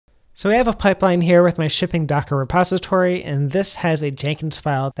So we have a pipeline here with my shipping Docker repository, and this has a Jenkins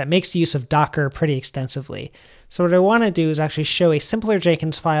file that makes use of Docker pretty extensively. So what I want to do is actually show a simpler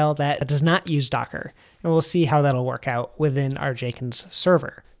Jenkins file that does not use Docker, and we'll see how that'll work out within our Jenkins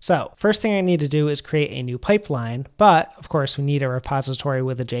server. So first thing I need to do is create a new pipeline, but of course we need a repository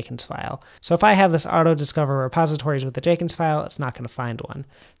with a Jenkins file. So if I have this auto discover repositories with the Jenkins file, it's not going to find one.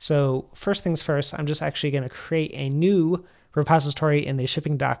 So first things first, I'm just actually going to create a new repository in the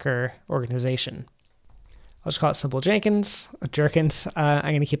shipping Docker organization. I'll just call it simple Jenkins. I'm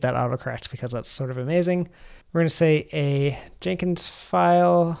going to keep that autocorrect because that's sort of amazing. We're going to say a Jenkins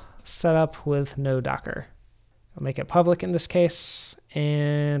file setup with no Docker. I'll make it public in this case,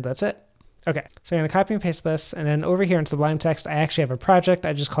 and that's it. Okay, so I'm going to copy and paste this, and then over here in Sublime Text, I actually have a project.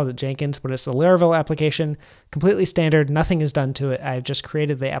 I just called it Jenkins, but it's a Laravel application, completely standard. Nothing is done to it. I've just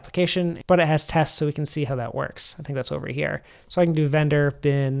created the application, but it has tests, so we can see how that works. I think that's over here. So I can do vendor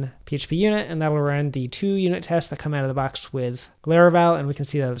bin PHP unit, and that'll run the 2 unit tests that come out of the box with Laravel, and we can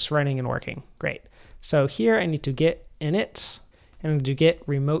see that it's running and working. Great. So here I need to get init, and I'm going to do get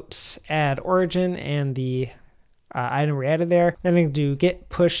remote add origin and the item we added there. Then I'm going to do get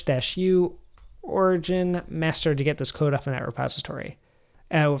push -u origin master to get this code up in that repository.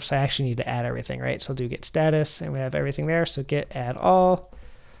 Whoops, I actually need to add everything, right? So I'll do get status, and we have everything there. So get add all,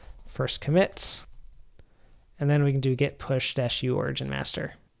 first commit, and then we can do get push -u origin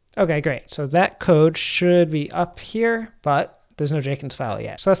master. Okay, great. So that code should be up here, but there's no Jenkins file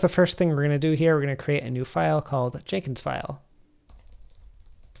yet. So that's the first thing we're going to do here. We're going to create a new file called Jenkinsfile.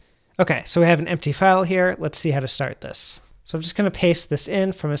 Okay, so we have an empty file here. Let's see how to start this. So I'm just going to paste this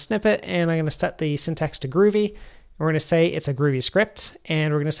in from a snippet, and I'm going to set the syntax to Groovy. We're going to say it's a Groovy script,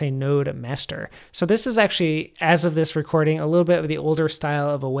 and we're going to say node master. So this is actually, as of this recording, a little bit of the older style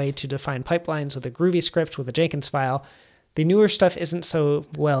of a way to define pipelines with a Groovy script with a Jenkins file. The newer stuff isn't so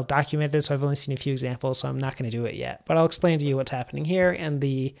well documented, so I've only seen a few examples, so I'm not going to do it yet. But I'll explain to you what's happening here, and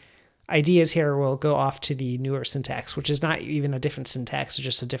the ideas here will go off to the newer syntax, which is not even a different syntax, it's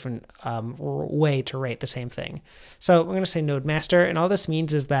just a different way to write the same thing. So I'm going to say node master, and all this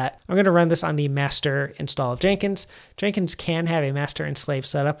means is that I'm going to run this on the master install of Jenkins. Jenkins can have a master and slave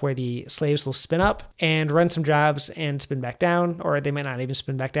setup where the slaves will spin up and run some jobs and spin back down, or they might not even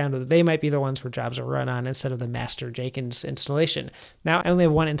spin back down, but they might be the ones where jobs are run on instead of the master Jenkins installation. Now I only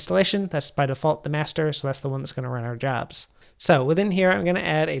have one installation, that's by default the master, so that's the one that's going to run our jobs. So within here, I'm going to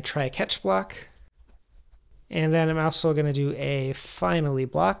add a try catch block, and then I'm also going to do a finally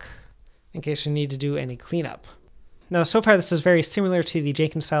block in case we need to do any cleanup. Now, so far this is very similar to the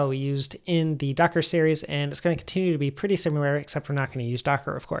Jenkins file we used in the Docker series, and it's going to continue to be pretty similar, except we're not going to use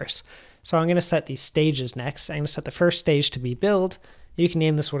Docker, of course. So I'm going to set these stages next. I'm going to set the first stage to be build. You can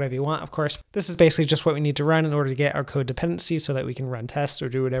name this whatever you want, of course. This is basically just what we need to run in order to get our code dependency so that we can run tests or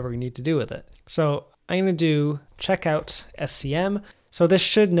do whatever we need to do with it. So I'm going to do checkout SCM. So this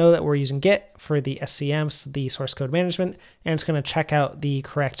should know that we're using Git for the SCM, so the source code management, and it's going to check out the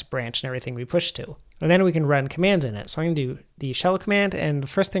correct branch and everything we push to. And then we can run commands in it. So I'm going to do the shell command, and the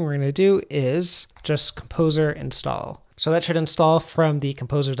first thing we're going to do is just composer install. So that should install from the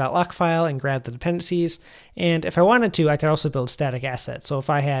composer.lock file and grab the dependencies. And if I wanted to, I could also build static assets. So if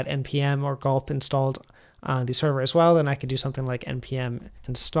I had npm or gulp installed on the server as well, then I could do something like npm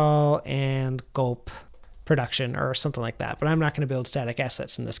install and gulp production or something like that. But I'm not going to build static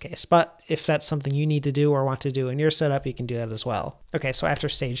assets in this case. But if that's something you need to do or want to do in your setup, you can do that as well. Okay, so after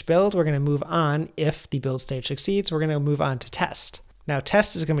stage build, we're going to move on. If the build stage succeeds, we're going to move on to test. Now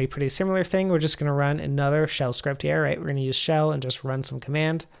test is going to be a pretty similar thing. We're just going to run another shell script here, right? We're going to use shell and just run some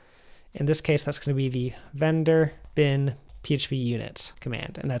command. In this case, that's going to be the vendor bin PHP unit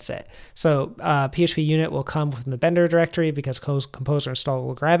command, and that's it. So PHP unit will come within the vendor directory because composer install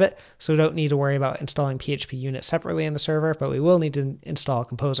will grab it. So we don't need to worry about installing PHP unit separately in the server, but we will need to install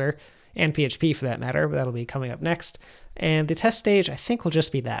composer and PHP for that matter, but that'll be coming up next. And the test stage, I think, will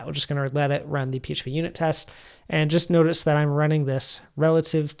just be that. We're just going to let it run the PHP unit test, and just notice that I'm running this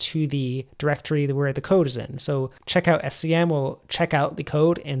relative to the directory where the code is in. So checkout SCM will check out the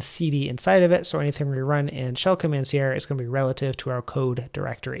code and CD inside of it, so anything we run in shell commands here is going to be relative to our code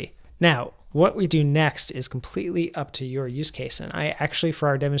directory. Now, what we do next is completely up to your use case, and I actually, for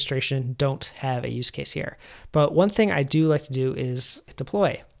our demonstration, don't have a use case here. But one thing I do like to do is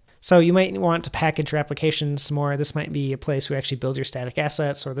deploy. So you might want to package your applications more. This might be a place where you actually build your static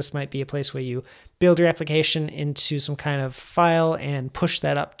assets, or this might be a place where you build your application into some kind of file and push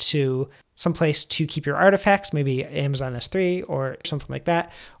that up to some place to keep your artifacts, maybe Amazon S3 or something like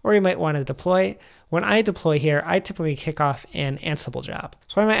that. Or you might want to deploy. When I deploy here, I typically kick off an Ansible job.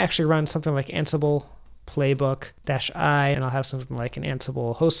 So I might actually run something like Ansible playbook-i, and I'll have something like an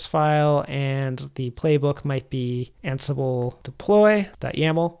Ansible hosts file, and the playbook might be Ansible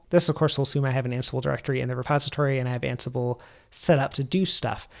deploy.yaml. This, of course, will assume I have an Ansible directory in the repository and I have Ansible set up to do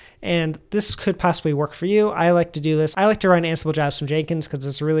stuff. And this could possibly work for you. I like to do this. I like to run Ansible jobs from Jenkins because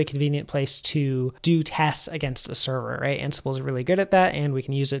it's a really convenient place to do tasks against a server, right? Ansible is really good at that, and we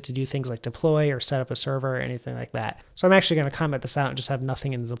can use it to do things like deploy or set up a server or anything like that. So I'm actually going to comment this out and just have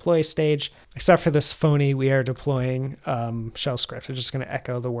nothing in the deploy stage, except for this phony we are deploying shell script. I'm just going to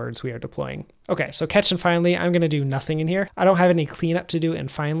echo the words we are deploying. Okay, so catch and finally, I'm going to do nothing in here. I don't have any cleanup to do in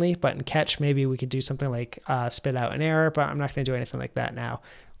finally, but in catch, maybe we could do something like spit out an error, but I'm not going to do anything like that now.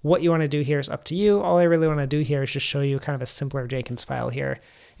 What you want to do here is up to you. All I really want to do here is just show you kind of a simpler Jenkins file here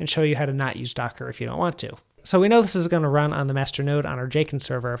and show you how to not use Docker if you don't want to. So we know this is going to run on the master node on our Jenkins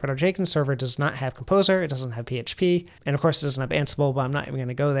server, but our Jenkins server does not have Composer, it doesn't have PHP, and of course it doesn't have Ansible, but I'm not even going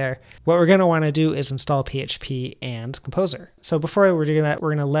to go there. What we're going to want to do is install PHP and Composer. So before we're doing that, we're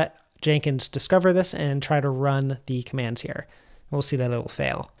going to let Jenkins discover this and try to run the commands here. We'll see that it'll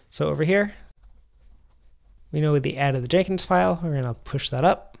fail. So over here, we know with the add of the Jenkins file, we're going to push that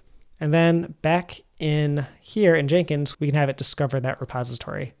up. And then back in here in Jenkins, we can have it discover that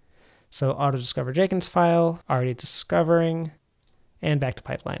repository. So auto discover Jenkins file, already discovering, and back to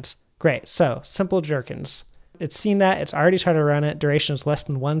pipelines. Great, so simple Jenkins. It's seen that, it's already tried to run it, duration is less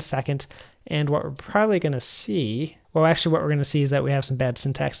than 1 second, and what we're probably going to see, well actually what we're going to see is that we have some bad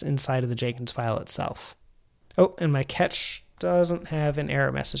syntax inside of the Jenkins file itself. Oh, and my catch doesn't have an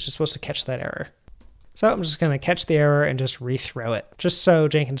error message, it's supposed to catch that error. So I'm just going to catch the error and just rethrow it, just so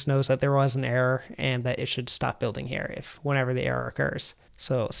Jenkins knows that there was an error and that it should stop building here whenever the error occurs.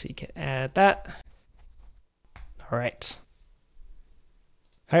 So git add that. All right.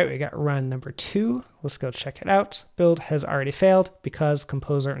 All right, we got run number 2. Let's go check it out. Build has already failed because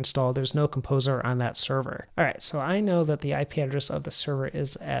Composer installed. There's no Composer on that server. All right, so I know that the IP address of the server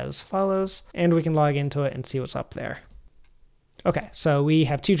is as follows, and we can log into it and see what's up there. Okay, so we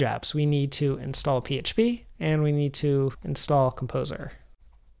have 2 jobs. We need to install PHP and we need to install Composer.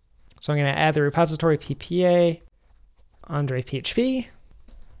 So I'm going to add the repository PPA, Andre PHP,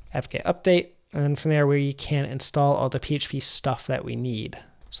 apt-get update, and from there we can install all the PHP stuff that we need.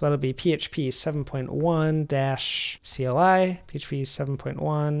 So that'll be PHP 7.1-CLI, PHP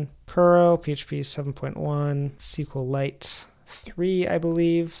 7.1 Kuro, PHP 7.1 SQLite 3, I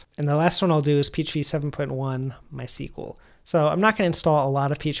believe. And the last one I'll do is PHP 7.1 MySQL. So I'm not going to install a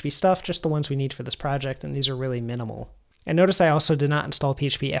lot of PHP stuff, just the ones we need for this project, and these are really minimal. And notice I also did not install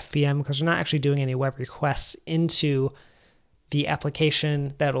PHP FPM because we're not actually doing any web requests into the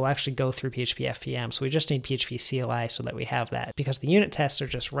application that will actually go through PHP FPM. So we just need PHP CLI so that we have that, because the unit tests are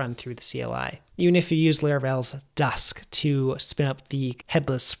just run through the CLI. Even if you use Laravel's Dusk to spin up the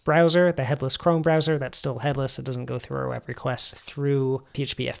headless browser, the headless Chrome browser, that's still headless. It doesn't go through our web request through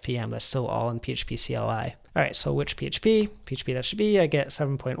PHP FPM. That's still all in PHP CLI. All right, so which PHP? PHP-B, I get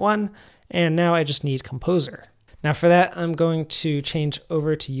 7.1, and now I just need Composer. Now for that, I'm going to change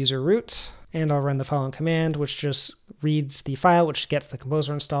over to user root, and I'll run the following command, which just reads the file, which gets the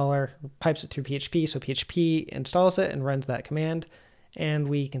Composer installer, pipes it through PHP, so PHP installs it and runs that command, and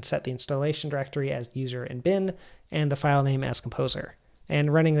we can set the installation directory as user and bin, and the file name as Composer.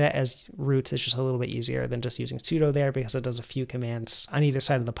 And running that as root is just a little bit easier than just using sudo there, because it does a few commands on either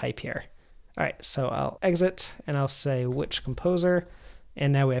side of the pipe here. All right, so I'll exit, and I'll say which Composer,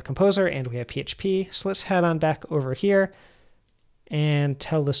 and now we have Composer and we have PHP. So let's head on back over here and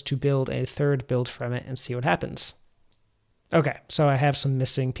tell this to build a third build from it and see what happens. Okay, so I have some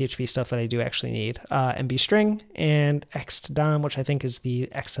missing PHP stuff that I do actually need. MB string and x-dom, which I think is the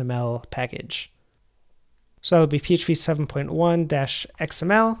XML package. So that'll be PHP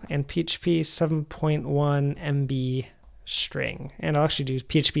 7.1-XML and PHP 7.1 MB string. And I'll actually do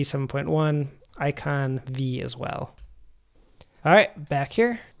PHP 7.1 icon v as well. All right, back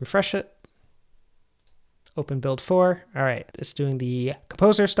here, refresh it. Open build 4. All right, it's doing the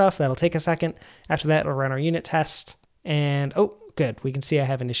Composer stuff. That'll take a second. After that, we'll run our unit test. And oh, good. We can see I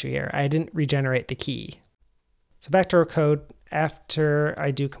have an issue here. I didn't regenerate the key. So back to our code. After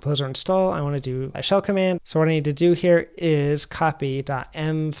I do Composer install, I want to do a shell command. So what I need to do here is copy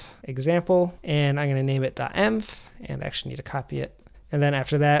 .env example, and I'm going to name it .env, and I actually need to copy it. And then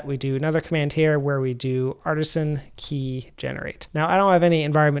after that, we do another command here where we do artisan key generate. Now, I don't have any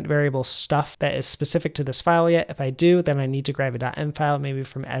environment variable stuff that is specific to this file yet. If I do, then I need to grab a .env file, maybe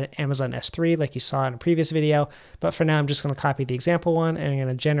from Amazon S3, like you saw in a previous video. But for now, I'm just going to copy the example one, and I'm going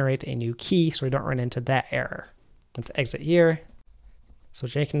to generate a new key so we don't run into that error. Let's exit here. So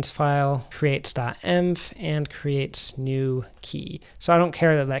Jenkinsfile creates.env and creates new key. So I don't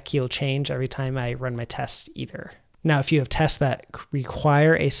care that that key will change every time I run my tests either. Now, if you have tests that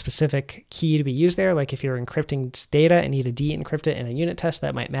require a specific key to be used there, like if you're encrypting data and need to de-encrypt it in a unit test,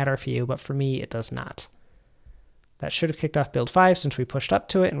 that might matter for you, but for me, it does not. That should have kicked off build 5 since we pushed up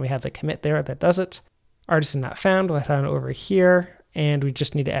to it and we have the commit there that does it. Artisan not found, we'll head on over here and we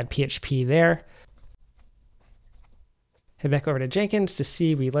just need to add PHP there. Head back over to Jenkins to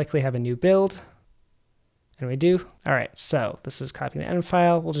see we likely have a new build. And we do. All right, so this is copying the env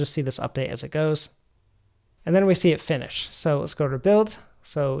file. We'll just see this update as it goes. And then we see it finish. So let's go to build.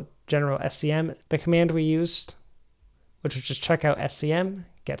 So general SCM, the command we used, which was just check out SCM,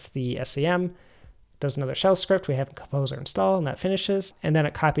 gets the SCM, does another shell script. We have in composer install, and that finishes. And then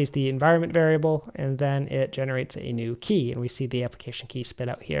it copies the environment variable, and then it generates a new key. And we see the application key spit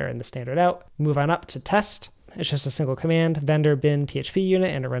out here in the standard out. Move on up to test. It's just a single command, vendor bin PHP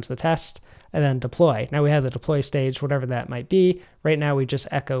unit, and it runs the test, and then deploy. Now we have the deploy stage, whatever that might be. Right now we just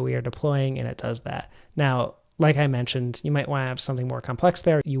echo we are deploying, and it does that. Now, like I mentioned, you might want to have something more complex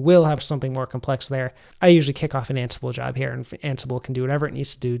there. You will have something more complex there. I usually kick off an Ansible job here, and Ansible can do whatever it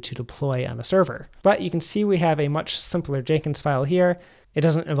needs to do to deploy on a server. But you can see we have a much simpler Jenkins file here. It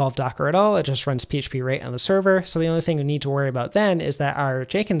doesn't involve Docker at all. It just runs PHP right on the server. So the only thing we need to worry about then is that our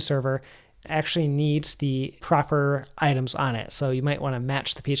Jenkins server actually needs the proper items on it. So you might want to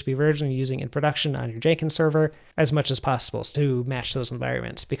match the PHP version you're using in production on your Jenkins server as much as possible to match those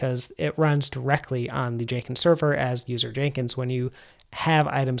environments, because it runs directly on the Jenkins server as user Jenkins when you have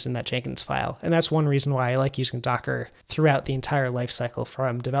items in that Jenkins file. And that's one reason why I like using Docker throughout the entire lifecycle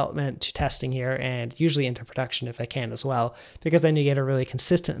from development to testing here, and usually into production if I can as well, because then you get a really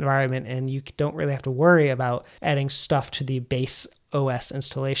consistent environment and you don't really have to worry about adding stuff to the base OS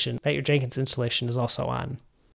installation that your Jenkins installation is also on.